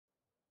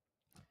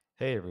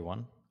Hey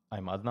everyone,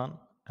 I'm Adnan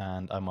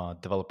and I'm a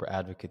developer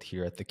advocate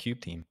here at the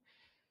Cube team.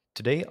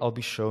 Today I'll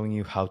be showing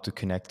you how to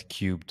connect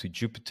Cube to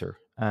Jupyter.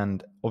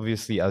 And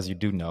obviously, as you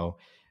do know,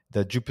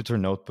 the Jupyter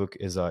Notebook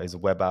is a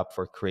web app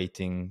for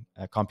creating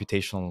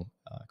computational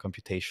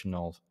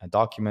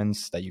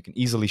documents that you can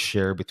easily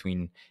share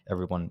between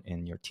everyone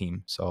in your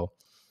team. So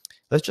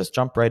let's just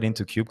jump right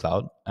into Cube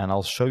Cloud and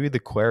I'll show you the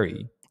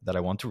query that I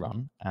want to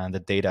run and the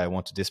data I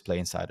want to display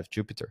inside of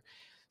Jupyter.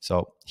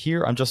 So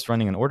here I'm just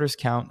running an orders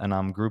count and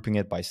I'm grouping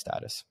it by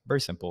status. Very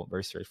simple,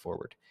 very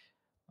straightforward.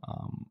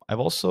 I've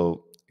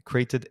also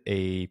created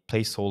a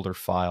placeholder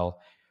file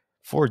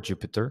for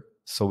Jupyter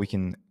so we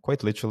can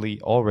quite literally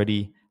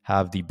already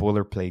have the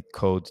boilerplate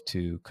code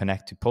to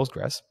connect to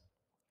Postgres.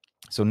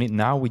 So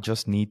now we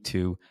just need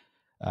to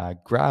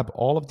grab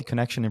all of the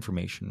connection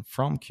information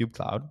from Cube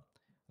Cloud.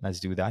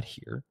 Let's do that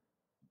here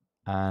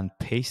and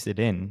paste it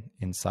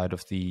inside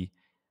of the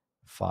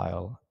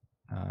file,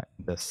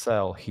 the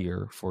cell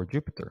here for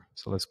Jupyter.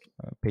 So let's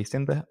paste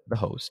in the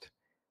host.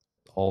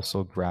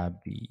 Also grab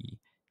the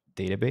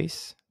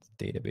database.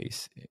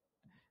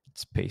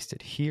 Let's paste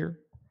it here.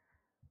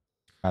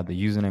 Add the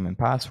username and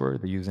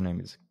password. The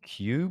username is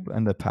Cube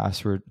and the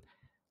password,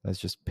 let's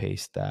just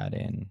paste that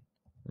in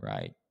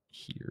right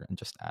here and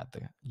just add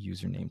the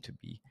username to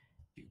be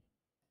Cube.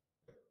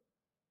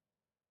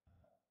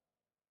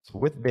 So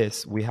with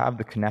this, we have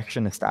the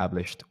connection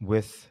established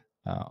with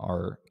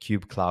our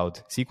Cube Cloud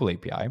SQL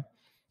API.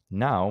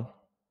 Now,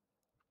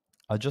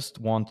 I just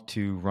want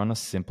to run a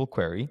simple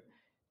query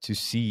to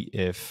see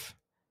if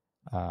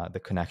the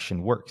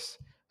connection works.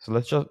 So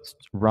let's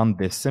just run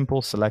this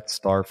simple select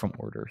star from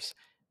orders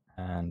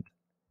and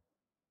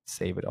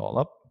save it all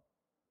up.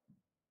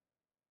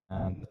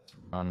 And let's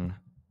run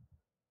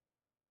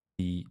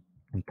the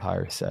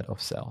entire set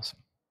of cells.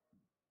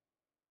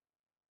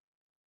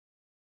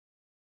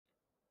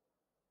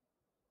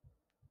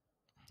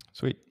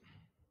 Sweet.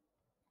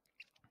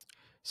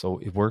 So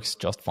it works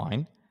just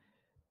fine.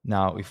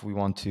 Now, if we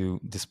want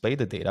to display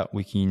the data,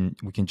 we can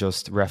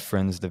just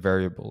reference the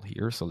variable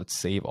here. So let's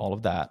save all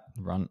of that,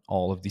 run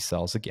all of these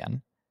cells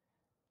again.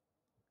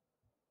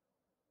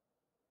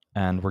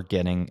 And we're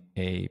getting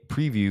a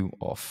preview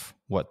of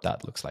what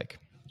that looks like.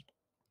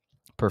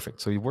 Perfect.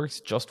 So it works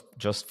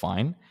just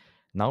fine.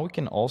 Now we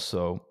can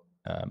also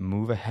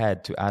move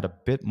ahead to add a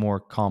bit more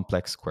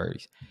complex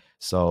queries.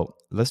 So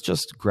let's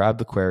just grab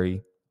the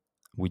query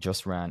we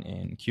just ran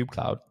in Cube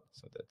Cloud.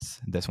 So that's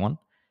this one.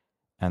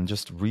 And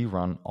just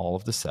rerun all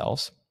of the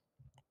cells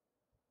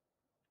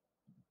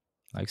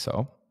like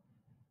so.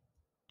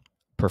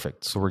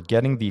 Perfect. So we're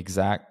getting the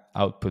exact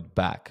output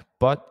back,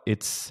 but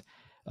it's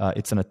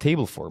in a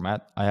table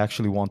format. I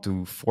actually want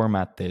to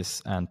format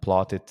this and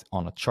plot it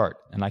on a chart.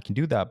 And I can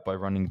do that by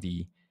running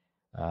the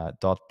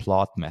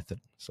 .plot method.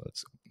 So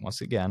let's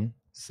once again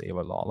save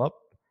it all up,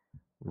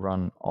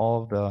 run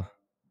all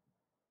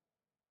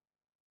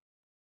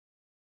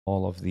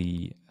of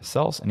the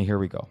cells, and here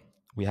we go.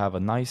 We have a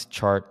nice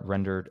chart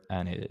rendered,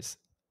 and it is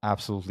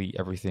absolutely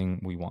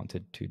everything we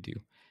wanted to do.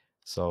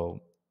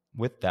 So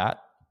with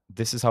that,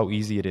 this is how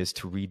easy it is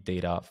to read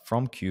data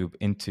from Cube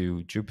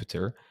into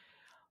Jupyter.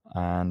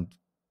 And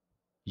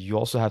you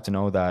also have to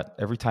know that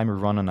every time you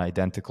run an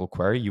identical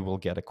query, you will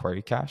get a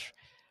query cache.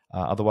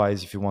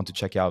 Otherwise, if you want to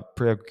check out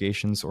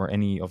pre-aggregations or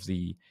any of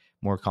the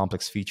more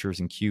complex features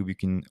in Cube, you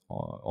can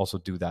also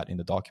do that in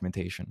the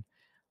documentation.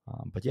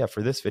 But yeah,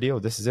 for this video,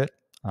 this is it.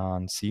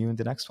 And see you in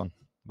the next one.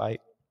 Bye.